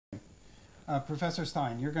Professor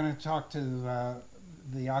Stein, you're going to talk to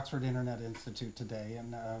the Oxford Internet Institute today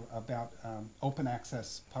and about open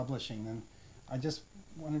access publishing. And I just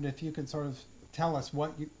wondered if you could sort of tell us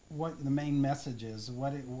what the main message is.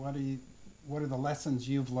 What are the lessons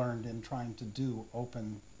you've learned in trying to do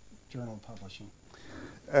open journal publishing?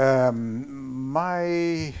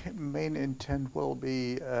 My main intent will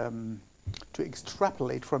be to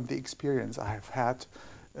extrapolate from the experience I have had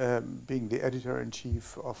being the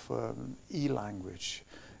editor-in-chief of eLanguage,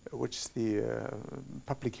 which is the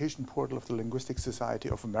publication portal of the Linguistics Society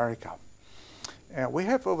of America. We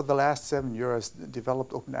have, over the last 7 years,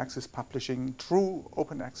 developed open access publishing, true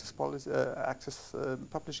open access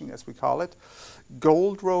publishing, as we call it,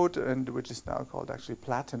 Gold Road, and which is now called actually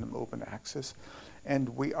Platinum Open Access. And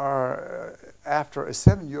we are, after a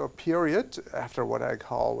 7-year period, after what I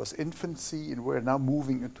call was infancy, and we're now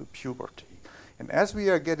moving into puberty. And as we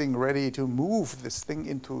are getting ready to move this thing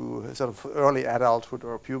into sort of early adulthood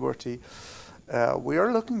or puberty, we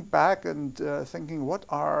are looking back and thinking, what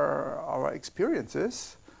are our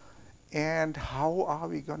experiences and how are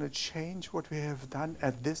we going to change what we have done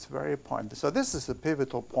at this very point? So this is a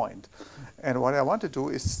pivotal point. And what I want to do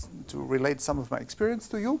is to relate some of my experience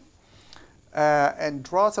to you and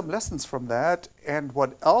draw some lessons from that. And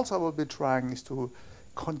what else I will be trying is to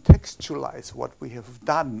contextualize what we have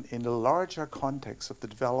done in the larger context of the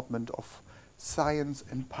development of science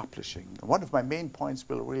and publishing. One of my main points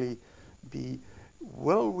will really be,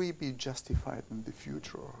 will we be justified in the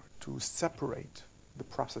future to separate the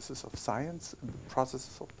processes of science and the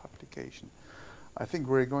processes of publication? I think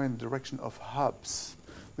we're going in the direction of hubs,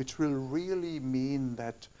 which will really mean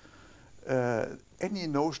that any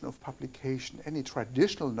notion of publication, any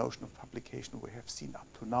traditional notion of publication we have seen up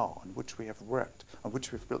to now, on which we have worked, on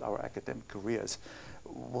which we've built our academic careers,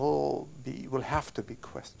 will have to be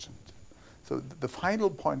questioned. So the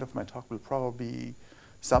final point of my talk will probably be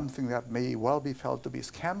something that may well be felt to be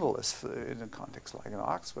scandalous in a context like in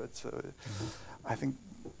Oxford. So I think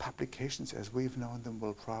publications as we've known them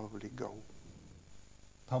will probably go.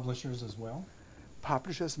 Publishers as well?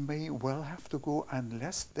 Publishers may well have to go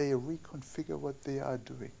unless they reconfigure what they are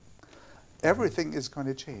doing. Everything is going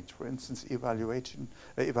to change. For instance, evaluative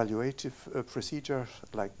procedures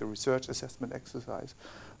like the research assessment exercise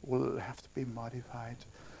will have to be modified.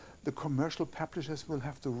 The commercial publishers will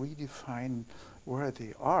have to redefine where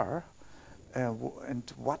they are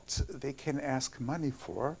and what they can ask money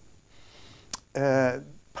for.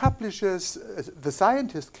 Publishers, the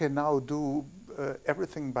scientists can now do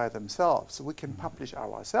everything by themselves. So we can publish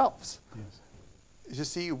ourselves. Yes. You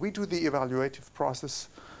see, we do the evaluative process.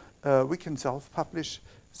 We can self-publish.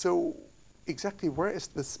 So exactly where is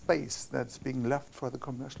the space that's being left for the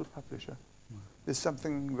commercial publisher? There's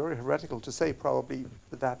something very heretical to say, probably,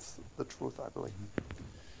 but that's the truth, I believe.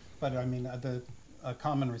 But I mean, a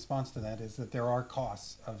common response to that is that there are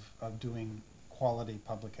costs of doing quality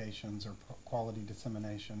publications or quality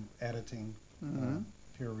dissemination, editing,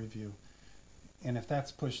 peer review. And if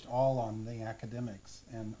that's pushed all on the academics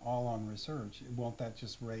and all on research, won't that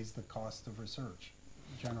just raise the cost of research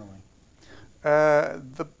generally?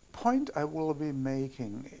 The point I will be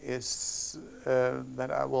making is that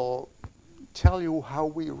I will tell you how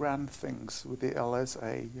we ran things with the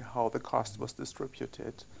LSA, how the cost was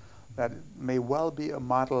distributed. That may well be a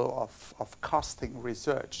model of costing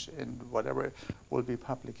research in whatever will be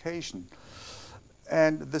publication.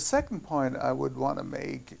 And the second point I would want to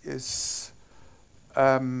make is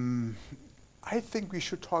I think we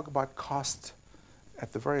should talk about cost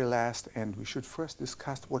at the very last end. We should first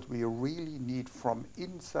discuss what we really need from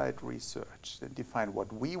inside research and define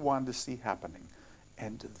what we want to see happening,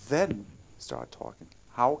 and then start talking.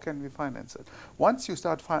 How can we finance it? Once you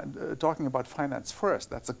start talking about finance first,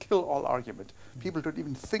 that's a kill-all argument. People don't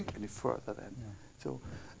even think any further then. So,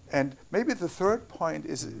 and maybe the third point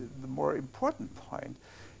is the more important point.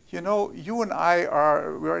 You know, you and I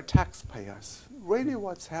we're taxpayers. Really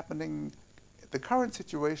what's happening, the current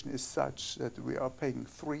situation is such that we are paying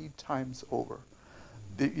 3 times over.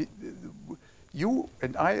 You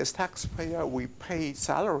and I as taxpayer, we pay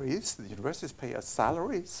salaries, the universities pay us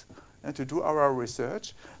salaries, and to do our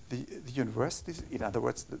research, the universities, in other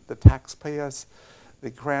words, the taxpayers, they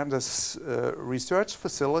grant us research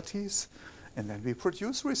facilities, and then we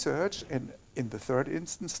produce research, and in the third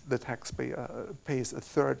instance, the taxpayer pays a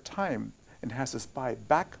third time and has us buy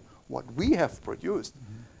back what we have produced.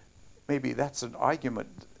 Maybe that's an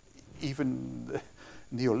argument even the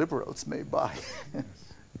neoliberals may buy. Yes.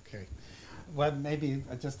 Okay. Well, maybe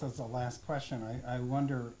just as a last question, I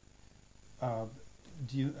wonder,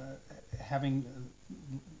 do you, having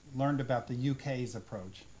learned about the UK's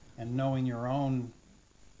approach and knowing your own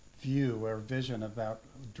view or vision about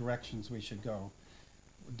directions we should go.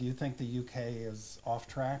 Do you think the UK is off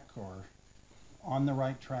track or on the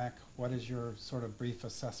right track? What is your sort of brief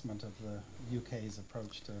assessment of the UK's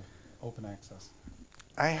approach to open access?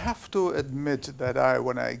 I have to admit that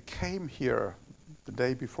when I came here the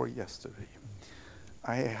day before yesterday,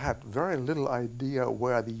 I had very little idea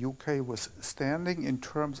where the UK was standing in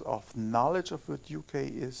terms of knowledge of what UK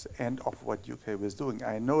is and of what UK was doing.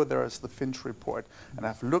 I know there is the Finch report, and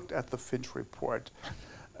I've looked at the Finch report.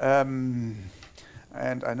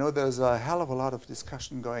 And I know there's a hell of a lot of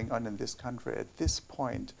discussion going on in this country at this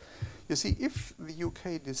point. You see, if the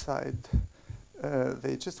UK decide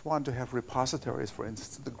they just want to have repositories, for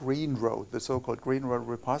instance, the Green Road, the so-called Green Road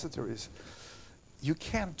repositories, you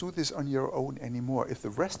can't do this on your own anymore. If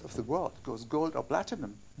the rest of the world goes gold or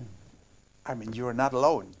platinum, I mean, you're not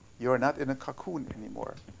alone. You're not in a cocoon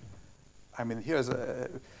anymore. I mean, here's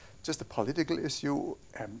just a political issue,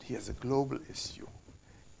 and here's a global issue.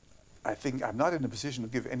 I think I'm not in a position to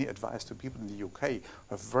give any advice to people in the UK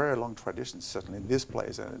who have very long traditions, certainly in this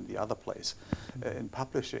place and in the other place, in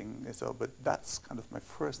publishing. So, but that's kind of my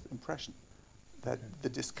first impression, that the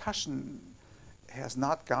discussion has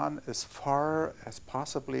not gone as far as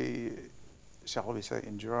possibly, shall we say,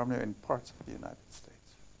 in Germany and parts of the United States.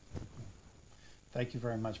 Thank you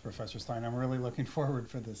very much, Professor Stein. I'm really looking forward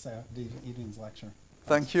for this evening's lecture.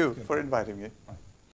 Thank you for inviting me. Bye.